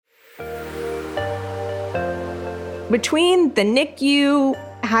Between the NICU,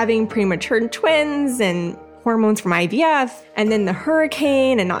 having premature twins and hormones from IVF, and then the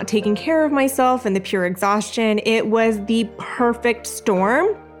hurricane and not taking care of myself and the pure exhaustion, it was the perfect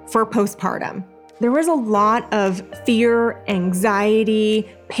storm for postpartum. There was a lot of fear, anxiety,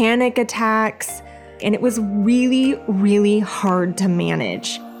 panic attacks, and it was really, really hard to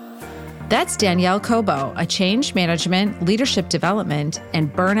manage. That's Danielle Cobo, a change management, leadership development,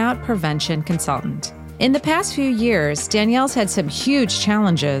 and burnout prevention consultant. In the past few years, Danielle's had some huge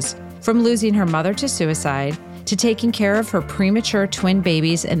challenges, from losing her mother to suicide, to taking care of her premature twin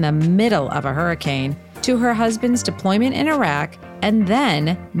babies in the middle of a hurricane, to her husband's deployment in Iraq, and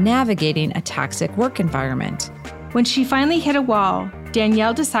then navigating a toxic work environment. When she finally hit a wall,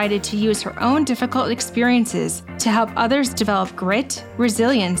 Danielle decided to use her own difficult experiences to help others develop grit,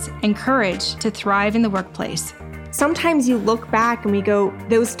 resilience, and courage to thrive in the workplace. Sometimes you look back and we go,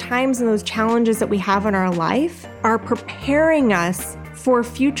 those times and those challenges that we have in our life are preparing us for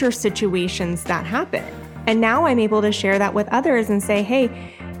future situations that happen. And now I'm able to share that with others and say,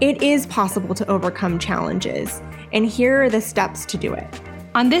 hey, it is possible to overcome challenges, and here are the steps to do it.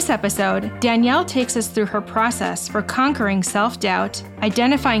 On this episode, Danielle takes us through her process for conquering self-doubt,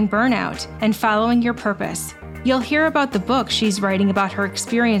 identifying burnout, and following your purpose. You'll hear about the book she's writing about her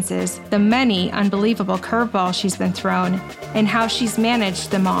experiences, the many unbelievable curveballs she's been thrown, and how she's managed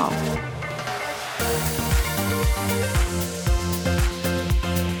them all.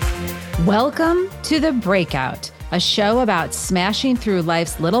 Welcome to The Breakout, a show about smashing through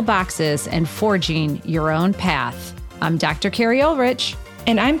life's little boxes and forging your own path. I'm Dr. Carrie Ulrich.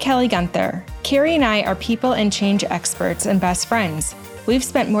 And I'm Kelly Gunther. Carrie and I are people and change experts and best friends. We've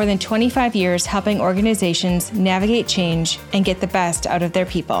spent more than 25 years helping organizations navigate change and get the best out of their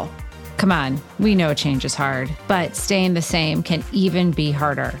people. Come on, we know change is hard, but staying the same can even be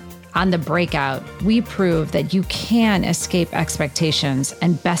harder. On The Breakout, we prove that you can escape expectations,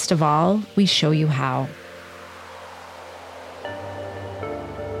 and best of all, we show you how.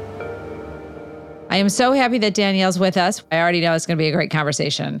 I am so happy that Danielle's with us. I already know it's going to be a great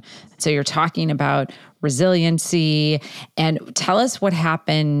conversation. So you're talking about resiliency, and tell us what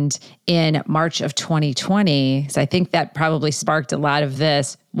happened in March of 2020. So I think that probably sparked a lot of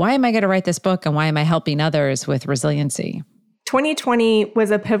this. Why am I going to write this book, and why am I helping others with resiliency? 2020 was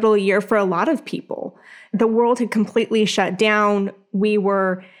a pivotal year for a lot of people. The world had completely shut down. We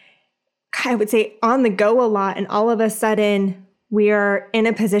were, I would say, on the go a lot. And all of a sudden, we are in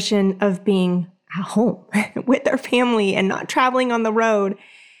a position of being at home with our family and not traveling on the road.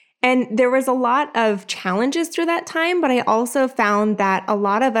 And there was a lot of challenges through that time, but I also found that a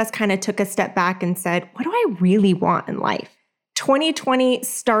lot of us kind of took a step back and said, what do I really want in life? 2020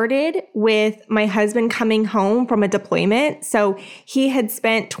 started with my husband coming home from a deployment. So he had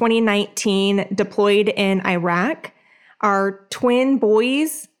spent 2019 deployed in Iraq. Our twin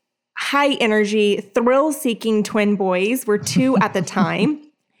boys, high energy, thrill-seeking twin boys, were 2 at the time.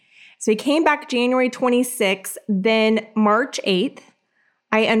 So he came back January 26th, then March 8th,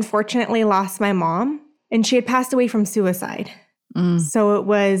 I unfortunately lost my mom, and she had passed away from suicide. So it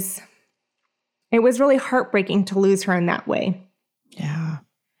was really heartbreaking to lose her in that way. Yeah.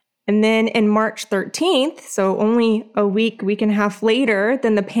 And then in March 13th, so only a week and a half later,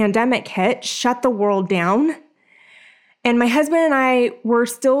 then the pandemic hit, shut the world down. And my husband and I were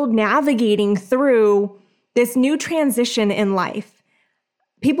still navigating through this new transition in life.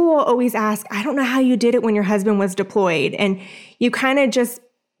 People will always ask, I don't know how you did it when your husband was deployed. And you kind of just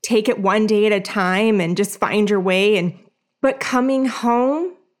take it one day at a time and just find your way. But coming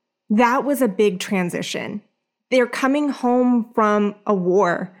home, that was a big transition. They're coming home from a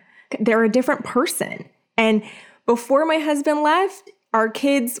war. They're a different person. And before my husband left, our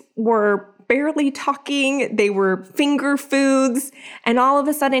kids were barely talking. They were finger foods. And all of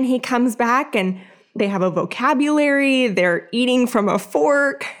a sudden he comes back and they have a vocabulary, they're eating from a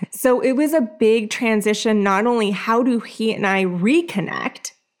fork. So it was a big transition. Not only how do he and I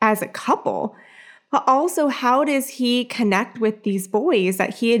reconnect as a couple, but also how does he connect with these boys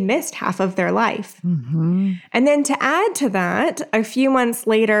that he had missed half of their life? Mm-hmm. And then to add to that, a few months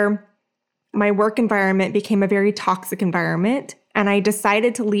later, my work environment became a very toxic environment. And I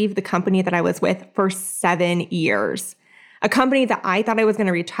decided to leave the company that I was with for 7 years, a company that I thought I was going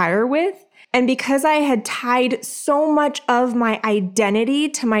to retire with. And because I had tied so much of my identity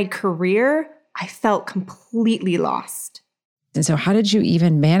to my career, I felt completely lost. And so how did you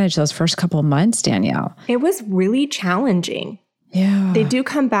even manage those first couple of months, Danielle? It was really challenging. Yeah. They do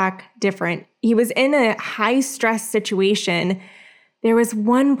come back different. He was in a high stress situation. There was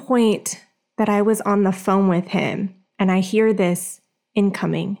one point that I was on the phone with him and I hear this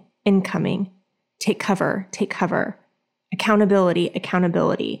incoming, take cover. accountability,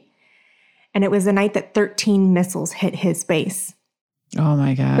 accountability. And it was the night that 13 missiles hit his base. Oh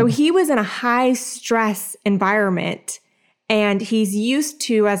my God. So he was in a high stress environment, and he's used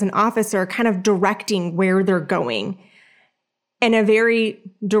to, as an officer, kind of directing where they're going in a very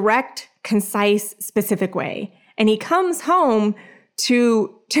direct, concise, specific way. And he comes home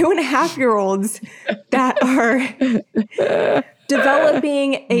to 2.5-year-olds that are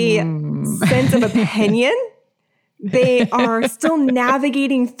developing a sense of opinion. They are still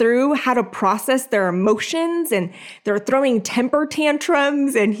navigating through how to process their emotions, and they're throwing temper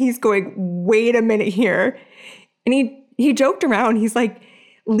tantrums. And he's going, wait a minute here. And he joked around. He's like,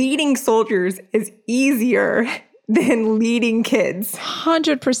 leading soldiers is easier than leading kids.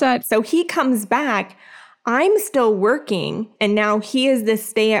 100%. So he comes back. I'm still working, and now he is this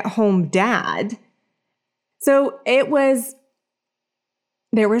stay-at-home dad. So there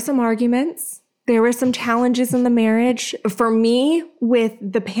were some arguments. There were some challenges in the marriage. For me, with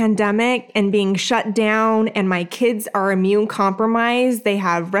the pandemic and being shut down, and my kids are immune compromised, they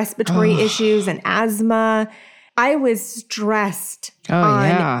have respiratory issues and asthma. I was stressed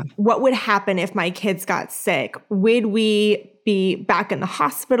on what would happen if my kids got sick. Would we be back in the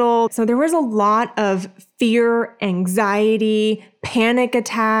hospital? So there was a lot of fear, anxiety, panic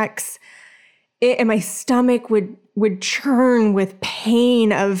attacks, and my stomach would churn with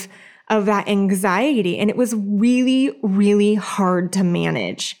pain of that anxiety. And it was really, really hard to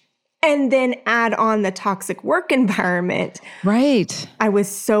manage. And then add on the toxic work environment. Right. I was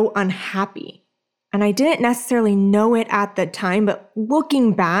so unhappy. And I didn't necessarily know it at the time, but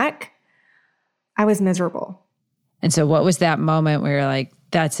looking back, I was miserable. And so what was that moment where you're like,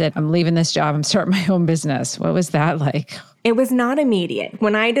 that's it, I'm leaving this job, I'm starting my own business? What was that like? It was not immediate.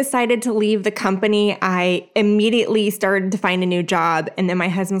 When I decided to leave the company, I immediately started to find a new job. And then my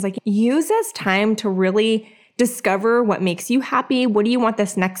husband was like, use this time to really discover what makes you happy. What do you want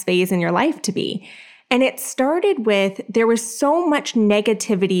this next phase in your life to be? And it started with, there was so much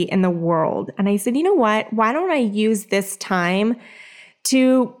negativity in the world. And I said, you know what? Why don't I use this time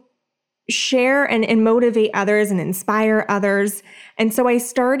to share and motivate others and inspire others? And so I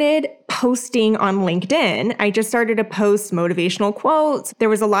started posting on LinkedIn. I just started to post motivational quotes. There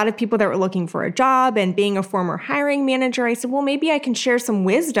was a lot of people that were looking for a job, and being a former hiring manager, I said, well, maybe I can share some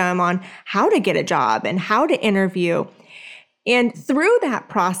wisdom on how to get a job and how to interview. And through that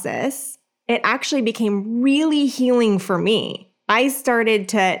process, it actually became really healing for me. I started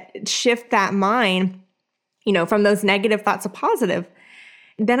to shift that mind, from those negative thoughts to positive.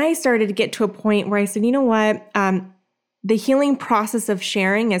 Then I started to get to a point where I said, you know what? The healing process of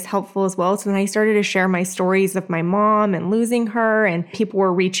sharing is helpful as well. So then I started to share my stories of my mom and losing her, and people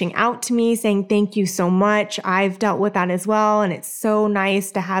were reaching out to me saying, thank you so much. I've dealt with that as well. And it's so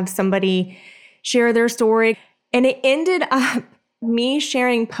nice to have somebody share their story. And it ended up, me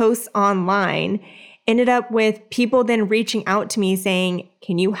sharing posts online ended up with people then reaching out to me saying,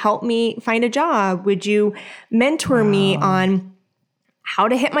 can you help me find a job? Would you mentor me on how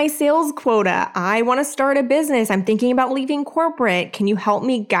to hit my sales quota? I want to start a business. I'm thinking about leaving corporate. Can you help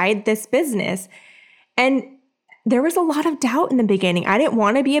me guide this business? And there was a lot of doubt in the beginning. I didn't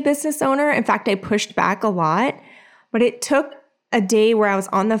want to be a business owner. In fact, I pushed back a lot, but it took a day where I was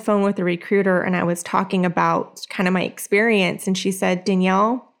on the phone with a recruiter and I was talking about kind of my experience. And she said,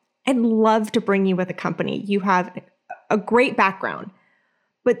 Danielle, I'd love to bring you with a company. You have a great background,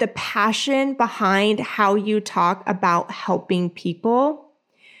 but the passion behind how you talk about helping people,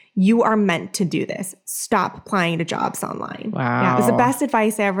 you are meant to do this. Stop applying to jobs online. Wow. Yeah, it was the best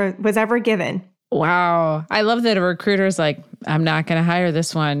advice I was ever given. Wow. I love that a recruiter's like, I'm not going to hire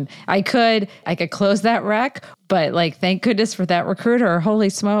this one. I could close that rec, but thank goodness for that recruiter. Holy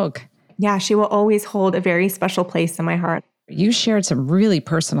smoke. Yeah, she will always hold a very special place in my heart. You shared some really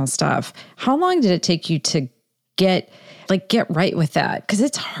personal stuff. How long did it take you to get right with that? Because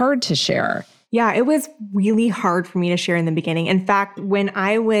it's hard to share. Yeah, it was really hard for me to share in the beginning. In fact, when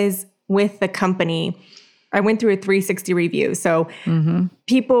I was with the company, I went through a 360 review. So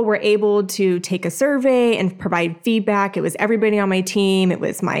people were able to take a survey and provide feedback. It was everybody on my team. It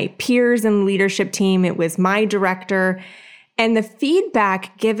was my peers and leadership team. It was my director. And the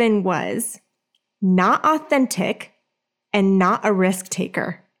feedback given was not authentic and not a risk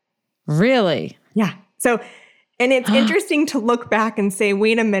taker. Really? Yeah. So, and it's interesting to look back and say,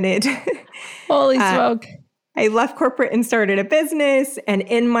 wait a minute. Holy smoke. I left corporate and started a business. And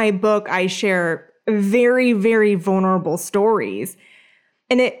in my book, I share very, very vulnerable stories.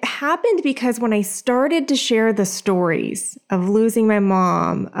 And it happened because when I started to share the stories of losing my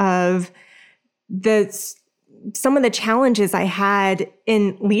mom, of some of the challenges I had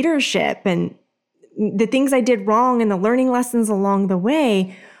in leadership and the things I did wrong and the learning lessons along the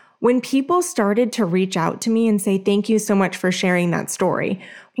way, when people started to reach out to me and say, thank you so much for sharing that story.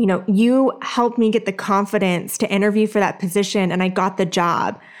 You helped me get the confidence to interview for that position and I got the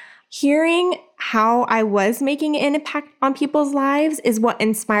job. Hearing how I was making an impact on people's lives is what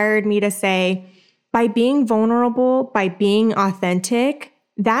inspired me to say, by being vulnerable, by being authentic,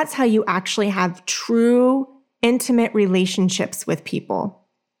 that's how you actually have true, intimate relationships with people.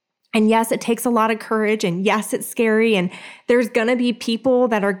 And yes, it takes a lot of courage. And yes, it's scary. And there's going to be people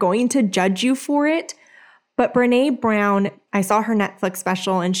that are going to judge you for it. But Brené Brown, I saw her Netflix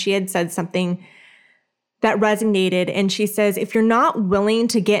special and she had said something that resonated. And she says, if you're not willing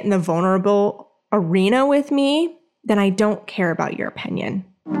to get in the vulnerable arena with me, then I don't care about your opinion.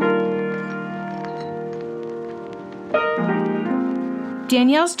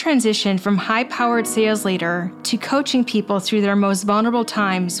 Danielle's transition from high-powered sales leader to coaching people through their most vulnerable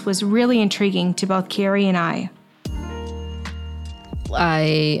times was really intriguing to both Carrie and I.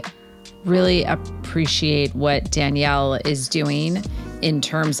 I really appreciate what Danielle is doing in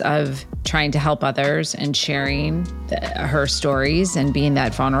terms of trying to help others and sharing her stories and being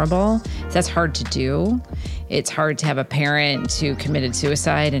that vulnerable. That's hard to do. It's hard to have a parent who committed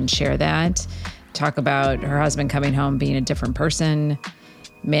suicide and share that. Talk about her husband coming home being a different person,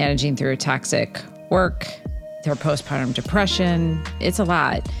 managing through a toxic work, their postpartum depression. It's a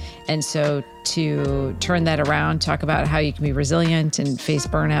lot. And so to turn that around, talk about how you can be resilient and face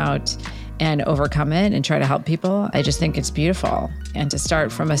burnout and overcome it and try to help people, I just think it's beautiful. And to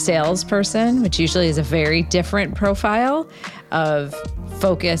start from a salesperson, which usually is a very different profile of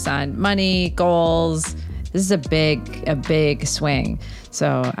focus on money, goals, this is a big swing.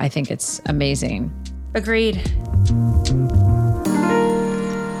 So I think it's amazing. Agreed.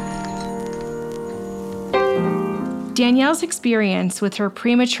 Danielle's experience with her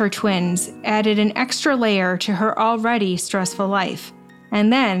premature twins added an extra layer to her already stressful life.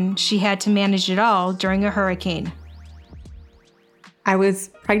 And then she had to manage it all during a hurricane. I was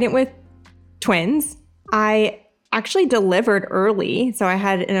pregnant with twins. I actually delivered early. So I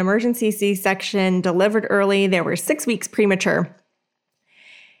had an emergency C-section, delivered early. They were 6 weeks premature.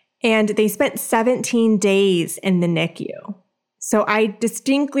 And they spent 17 days in the NICU. So I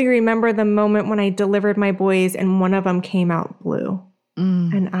distinctly remember the moment when I delivered my boys and one of them came out blue.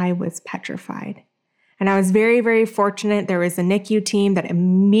 And I was petrified. And I was very, very fortunate. There was a NICU team that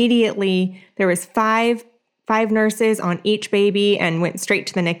immediately, there was five nurses on each baby and went straight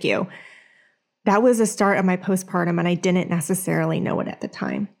to the NICU. That was the start of my postpartum, and I didn't necessarily know it at the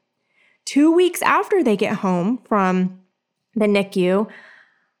time. 2 weeks after they get home from the NICU,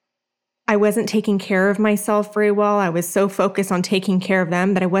 I wasn't taking care of myself very well. I was so focused on taking care of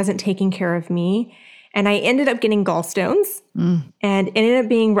them that I wasn't taking care of me. And I ended up getting gallstones and ended up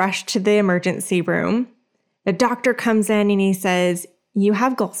being rushed to the emergency room. The doctor comes in and he says, you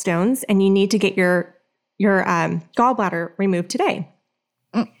have gallstones and you need to get your gallbladder removed today.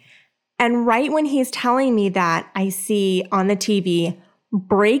 And right when he's telling me that, I see on the TV,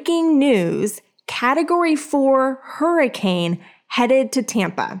 breaking news, Category 4 hurricane headed to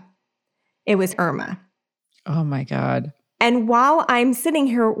Tampa. It was Irma. Oh my God. And while I'm sitting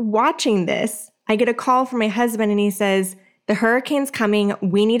here watching this, I get a call from my husband and he says, the hurricane's coming.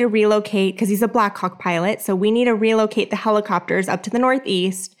 We need to relocate, because he's a Black Hawk pilot. So we need to relocate the helicopters up to the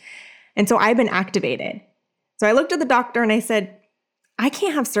Northeast. And so I've been activated. So I looked at the doctor and I said, I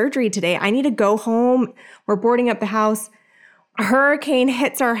can't have surgery today. I need to go home. We're boarding up the house. A hurricane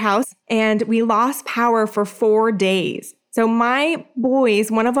hits our house and we lost power for 4 days. So my boys,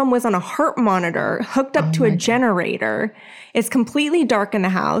 one of them was on a heart monitor hooked up to a generator. It's completely dark in the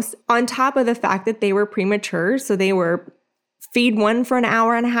house, on top of the fact that they were premature. So they were feed one for an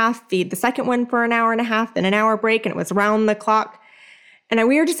hour and a half, feed the second one for an hour and a half, then an hour break, and it was around the clock. And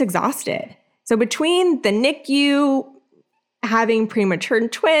we were just exhausted. So between the NICU, having premature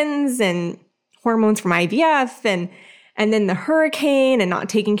twins and hormones from IVF and then the hurricane and not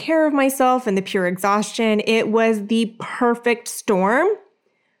taking care of myself and the pure exhaustion, it was the perfect storm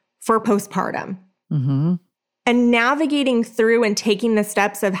for postpartum. Mm-hmm. And navigating through and taking the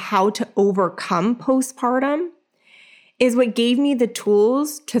steps of how to overcome postpartum is what gave me the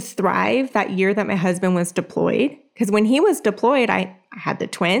tools to thrive that year that my husband was deployed. Because when he was deployed, I had the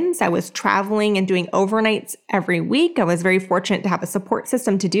twins. I was traveling and doing overnights every week. I was very fortunate to have a support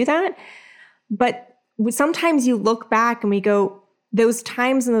system to do that. But sometimes you look back and we go, those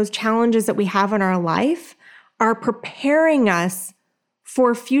times and those challenges that we have in our life are preparing us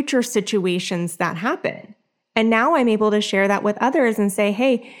for future situations that happen. And now I'm able to share that with others and say,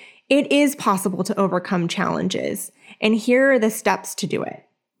 hey, it is possible to overcome challenges. And here are the steps to do it.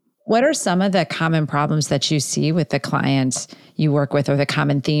 What are some of the common problems that you see with the clients you work with or the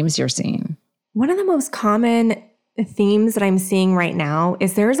common themes you're seeing? One of the most common themes that I'm seeing right now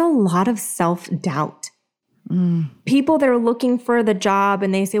is there's a lot of self-doubt. People that are looking for the job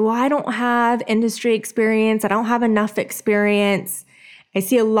and they say, well, I don't have industry experience. I don't have enough experience. I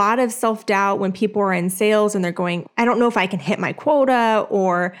see a lot of self-doubt when people are in sales and they're going, I don't know if I can hit my quota,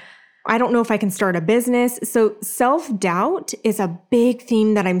 or I don't know if I can start a business. So self-doubt is a big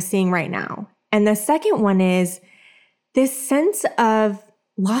theme that I'm seeing right now. And the second one is this sense of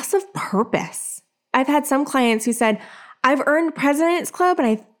loss of purpose. I've had some clients who said, I've earned President's Club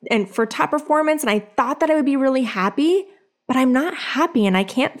and for top performance, and I thought that I would be really happy, but I'm not happy and I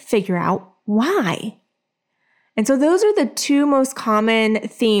can't figure out why. And so those are the two most common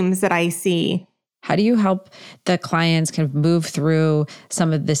themes that I see. How do you help the clients kind of move through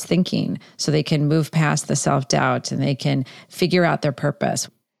some of this thinking so they can move past the self-doubt and they can figure out their purpose?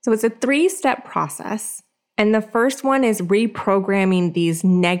 So it's a 3-step process. And the first one is reprogramming these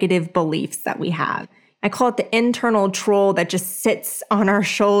negative beliefs that we have. I call it the internal troll that just sits on our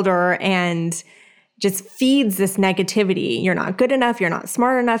shoulder and just feeds this negativity. You're not good enough. You're not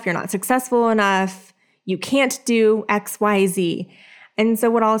smart enough. You're not successful enough. You can't do X, Y, Z. And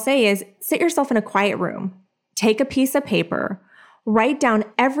so what I'll say is sit yourself in a quiet room, take a piece of paper, write down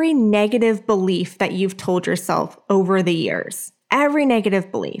every negative belief that you've told yourself over the years, every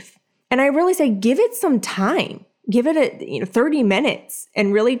negative belief. And I really say, give it some time. Give it 30 minutes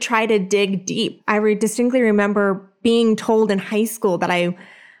and really try to dig deep. I distinctly remember being told in high school that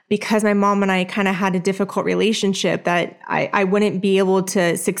because my mom and I kind of had a difficult relationship, that I wouldn't be able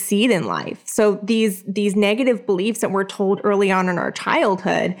to succeed in life. So these negative beliefs that we're told early on in our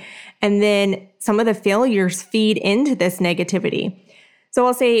childhood, and then some of the failures feed into this negativity. So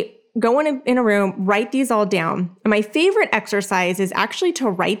I'll say, go in a room, write these all down. And my favorite exercise is actually to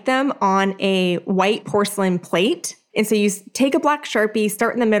write them on a white porcelain plate. And so you take a black Sharpie,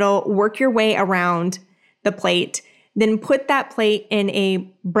 start in the middle, work your way around the plate, then put that plate in a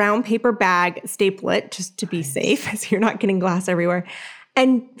brown paper bag, staple it just to be safe so you're not getting glass everywhere,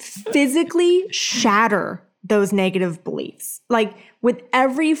 and physically shatter those negative beliefs. Like with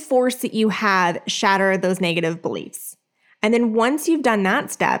every force that you have, shatter those negative beliefs. And then once you've done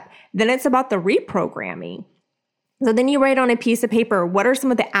that step, then it's about the reprogramming. So then you write on a piece of paper, what are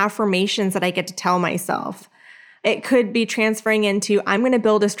some of the affirmations that I get to tell myself? It could be transferring into, I'm going to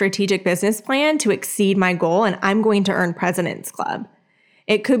build a strategic business plan to exceed my goal, and I'm going to earn President's Club.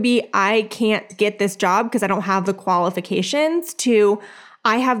 It could be, I can't get this job because I don't have the qualifications, to,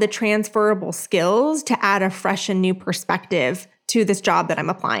 I have the transferable skills to add a fresh and new perspective to this job that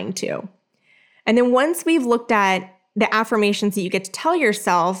I'm applying to. And then once we've looked at the affirmations that you get to tell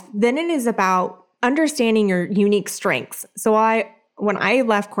yourself, then it is about understanding your unique strengths. So when I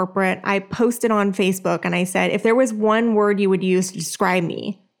left corporate, I posted on Facebook and I said, if there was one word you would use to describe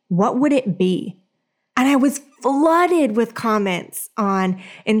me, what would it be? And I was flooded with comments on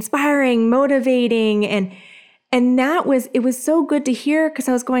inspiring, motivating, and it was so good to hear, because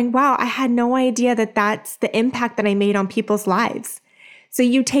I was going, wow, I had no idea that that's the impact that I made on people's lives. So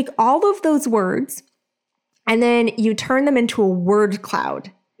you take all of those words and then you turn them into a word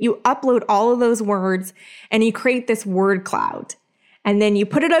cloud. You upload all of those words and you create this word cloud. And then you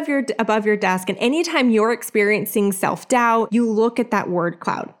put it above your desk. And anytime you're experiencing self-doubt, you look at that word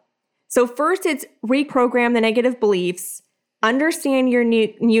cloud. So first, it's reprogram the negative beliefs, understand your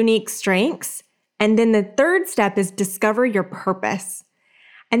unique strengths. And then the third step is discover your purpose.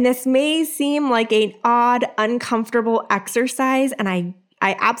 And this may seem like an odd, uncomfortable exercise, and I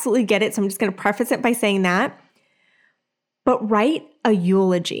absolutely get it. So I'm just going to preface it by saying that. But write a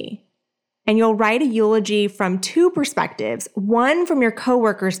eulogy. And you'll write a eulogy from two perspectives, one from your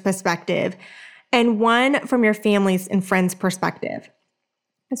coworker's perspective and one from your family's and friends' perspective.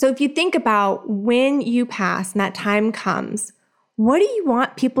 So if you think about when you pass and that time comes, what do you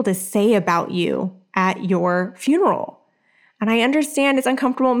want people to say about you at your funeral? And I understand it's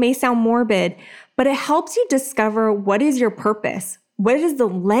uncomfortable, it may sound morbid, but it helps you discover what is your purpose. What is the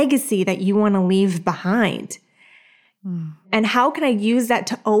legacy that you want to leave behind? And how can I use that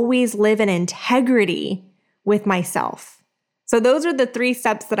to always live in integrity with myself? So those are the 3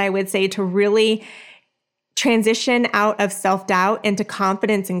 steps that I would say to really transition out of self-doubt into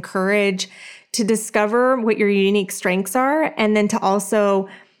confidence and courage, to discover what your unique strengths are, and then to also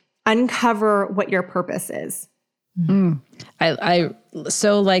uncover what your purpose is. I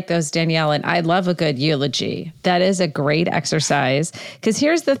so like those, Danielle, and I love a good eulogy. That is a great exercise, because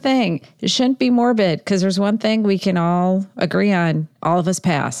here's the thing. It shouldn't be morbid, because there's one thing we can all agree on. All of us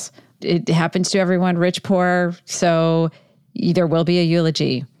pass. It happens to everyone, rich, poor. So there will be a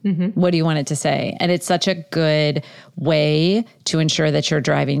eulogy. What do you want it to say? And it's such a good way to ensure that you're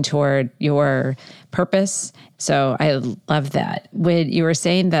driving toward your purpose. So I love that. When you were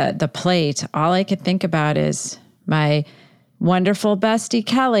saying the plate, all I could think about is my wonderful bestie,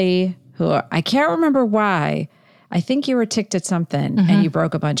 Kelly, who I can't remember why. I think you were ticked at something and you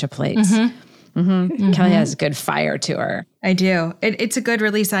broke a bunch of plates. Kelly has good fire to her. I do. It's a good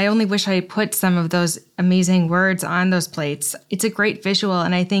release. I only wish I put some of those amazing words on those plates. It's a great visual.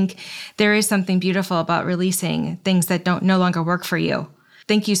 And I think there is something beautiful about releasing things that no longer work for you.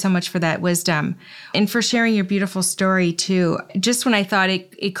 Thank you so much for that wisdom and for sharing your beautiful story too. Just when I thought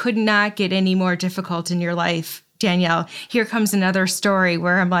it could not get any more difficult in your life, Danielle, here comes another story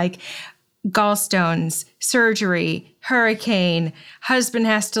where I'm like, gallstones, surgery, hurricane, husband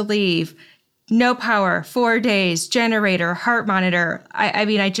has to leave, no power, 4 days, generator, heart monitor. I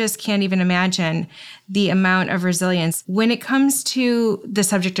mean, I just can't even imagine the amount of resilience when it comes to the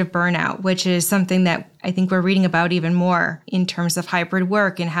subject of burnout, which is something that I think we're reading about even more in terms of hybrid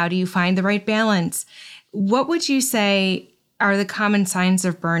work and how do you find the right balance. What would you say are the common signs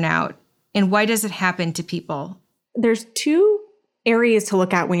of burnout and why does it happen to people? There's two areas to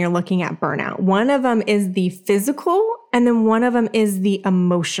look at when you're looking at burnout. One of them is the physical, and then one of them is the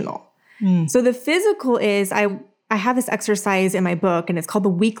emotional. So the physical is, I have this exercise in my book, and it's called the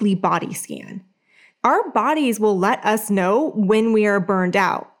weekly body scan. Our bodies will let us know when we are burned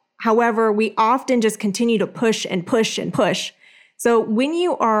out. However, we often just continue to push and push and push. So when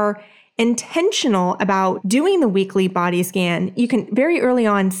you are intentional about doing the weekly body scan, you can very early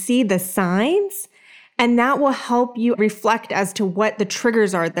on see the signs, and that will help you reflect as to what the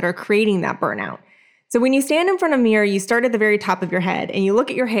triggers are that are creating that burnout. So when you stand in front of a mirror, you start at the very top of your head and you look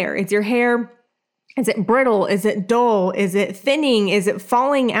at your hair. Is it brittle? Is it dull? Is it thinning? Is it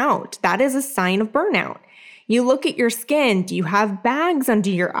falling out? That is a sign of burnout. You look at your skin. Do you have bags under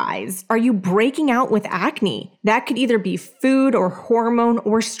your eyes? Are you breaking out with acne? That could either be food or hormone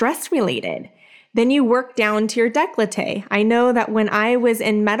or stress related. Then you work down to your décolleté. I know that when I was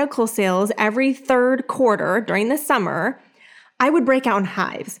in medical sales every third quarter during the summer, I would break out in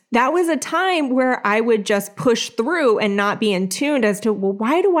hives. That was a time where I would just push through and not be in tune as to, well,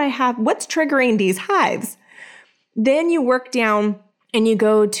 what's triggering these hives? Then you work down and you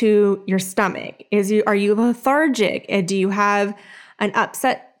go to your stomach. Are you lethargic? Do you have an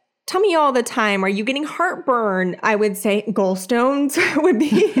upset tummy all the time? Are you getting heartburn? I would say gallstones would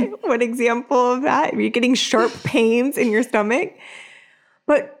be one example of that. Are you getting sharp pains in your stomach?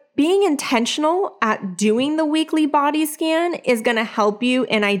 But being intentional at doing the weekly body scan is going to help you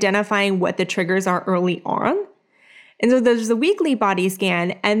in identifying what the triggers are early on. And so there's the weekly body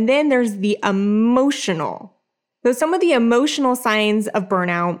scan, and then there's the emotional. So some of the emotional signs of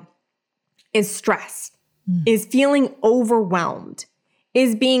burnout is stress, is feeling overwhelmed,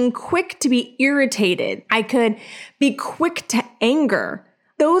 is being quick to be irritated. I could be quick to anger.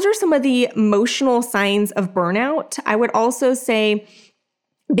 Those are some of the emotional signs of burnout. I would also say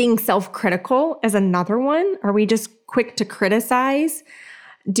being self-critical is another one. Are we just quick to criticize?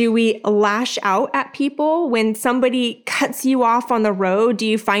 Do we lash out at people? When somebody cuts you off on the road, do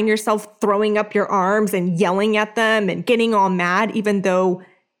you find yourself throwing up your arms and yelling at them and getting all mad even though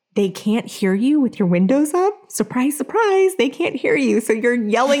they can't hear you with your windows up? Surprise, surprise, they can't hear you. So you're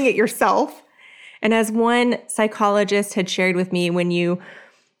yelling at yourself. And as one psychologist had shared with me, when you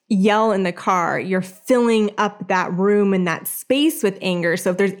yell in the car, you're filling up that room and that space with anger.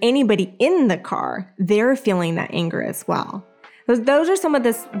 So if there's anybody in the car, they're feeling that anger as well. Those are some of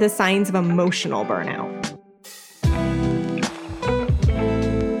the signs of emotional burnout.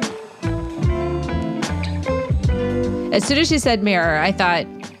 As soon as she said mirror, I thought,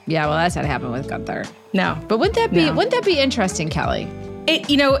 yeah, well, that's not happening with Gunther. No. But wouldn't that be interesting, Kelly?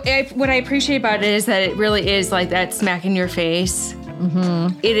 What I appreciate about it is that it really is like that smack in your face.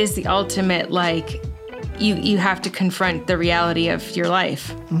 Mm-hmm. It is the ultimate, like, you have to confront the reality of your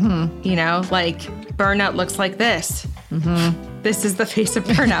life. Mm-hmm. Like burnout looks like this. Mm-hmm. This is the face of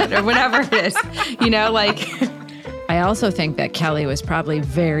burnout or whatever it is, I also think that Kelly was probably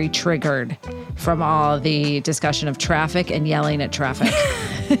very triggered from all the discussion of traffic and yelling at traffic.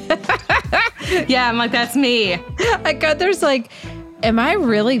 Yeah, I'm like, that's me. Gunther's like, am I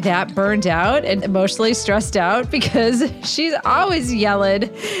really that burned out and emotionally stressed out? Because she's always yelling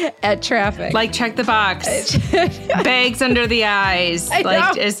at traffic. Like, check the box. Bags under the eyes.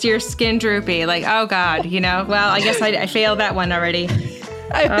 Is your skin droopy? Like, oh God, Well, I guess I failed that one already.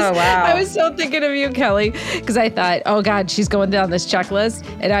 I was so thinking of you, Kelly, because I thought, oh God, she's going down this checklist.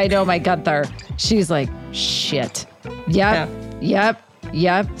 And I know my Gunther. She's like, shit. Yep.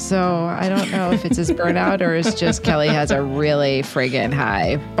 Yep. So I don't know if it's his burnout or it's just Kelly has a really friggin'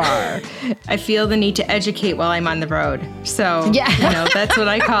 high bar. I feel the need to educate while I'm on the road. So, that's what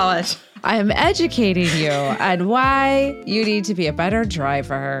I call it. I'm educating you on why you need to be a better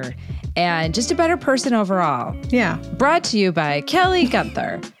driver and just a better person overall. Yeah. Brought to you by Kelly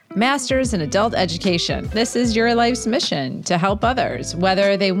Gunther, Masters in Adult Education. This is your life's mission to help others,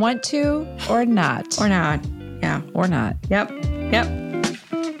 whether they want to or not. Or not. Yeah. Or not. Yep.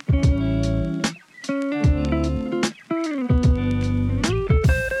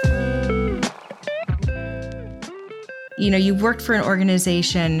 You've worked for an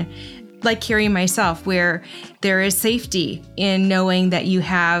organization like Carrie and myself, where there is safety in knowing that you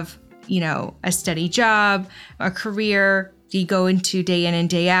have, a steady job, a career, you go into day in and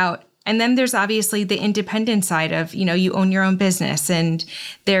day out. And then there's obviously the independent side of, you own your own business, and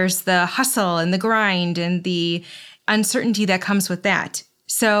there's the hustle and the grind and the uncertainty that comes with that.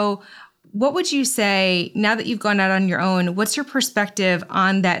 So what would you say, now that you've gone out on your own, what's your perspective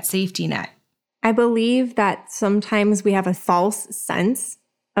on that safety net? I believe that sometimes we have a false sense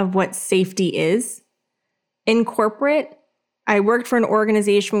of what safety is. In corporate, I worked for an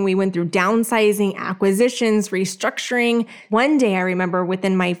organization when we went through downsizing, acquisitions, restructuring. One day, I remember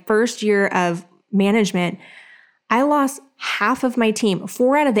within my first year of management, I lost half of my team,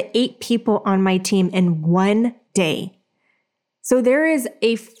 4 out of the 8 people on my team in one day. So there is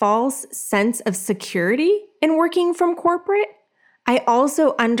a false sense of security in working from corporate. I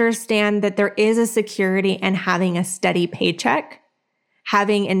also understand that there is a security in having a steady paycheck,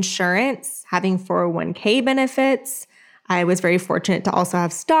 having insurance, having 401k benefits. I was very fortunate to also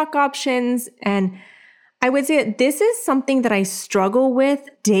have stock options. And I would say that this is something that I struggle with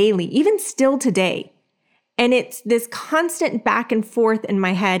daily, even still today. And it's this constant back and forth in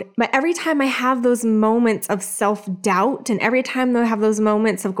my head. But every time I have those moments of self-doubt, and every time I have those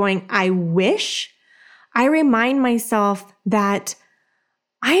moments of going, I wish, I remind myself that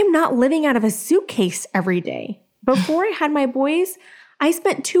I am not living out of a suitcase every day. Before I had my boys, I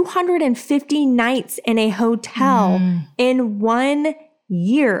spent 250 nights in a hotel in 1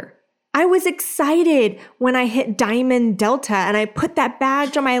 year. I was excited when I hit Diamond Delta and I put that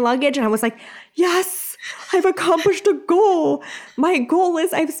badge on my luggage and I was like, yes, I've accomplished a goal. My goal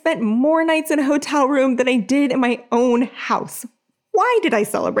is I've spent more nights in a hotel room than I did in my own house. Why did I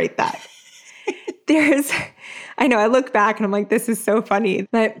celebrate that? I know I look back and I'm like, this is so funny.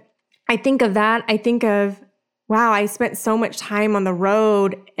 But I think of that. I think of, wow, I spent so much time on the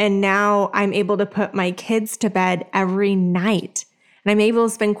road and now I'm able to put my kids to bed every night and I'm able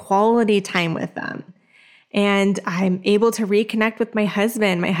to spend quality time with them. And I'm able to reconnect with my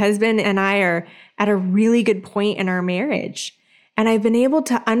husband. My husband and I are at a really good point in our marriage. And I've been able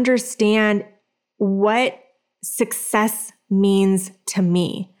to understand what success means to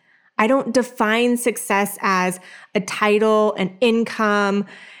me. I don't define success as a title, an income,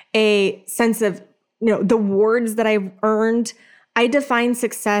 a sense of, the awards that I've earned. I define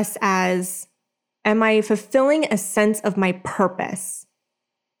success as, am I fulfilling a sense of my purpose?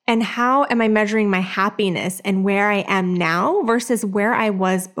 And how am I measuring my happiness and where I am now versus where I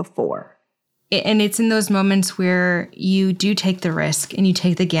was before? And it's in those moments where you do take the risk and you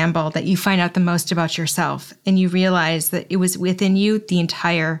take the gamble that you find out the most about yourself and you realize that it was within you the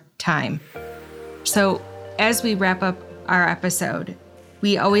entire time. So as we wrap up our episode,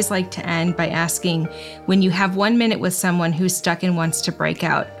 we always like to end by asking, when you have 1 minute with someone who's stuck and wants to break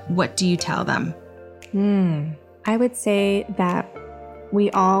out, what do you tell them? I would say that we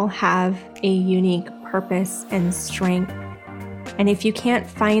all have a unique purpose and strength. And if you can't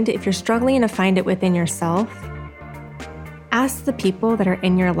find it, if you're struggling to find it within yourself, ask the people that are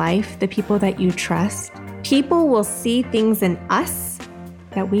in your life, the people that you trust. People will see things in us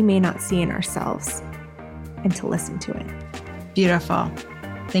that we may not see in ourselves, and to listen to it. Beautiful.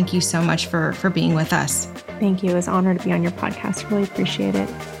 Thank you so much for being with us. Thank you. It was an honor to be on your podcast. Really appreciate it.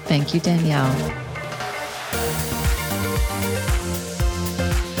 Thank you, Danielle.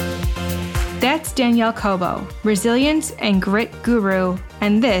 That's Danielle Cobo, resilience and grit guru,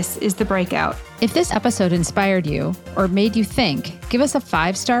 and this is The Breakout. If this episode inspired you or made you think, give us a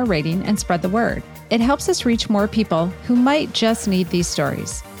 5-star rating and spread the word. It helps us reach more people who might just need these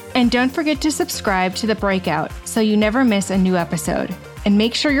stories. And don't forget to subscribe to The Breakout so you never miss a new episode. And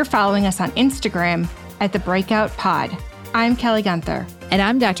make sure you're following us on Instagram at The Breakout Pod. I'm Kelly Gunther. And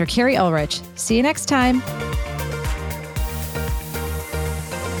I'm Dr. Carrie Ulrich. See you next time.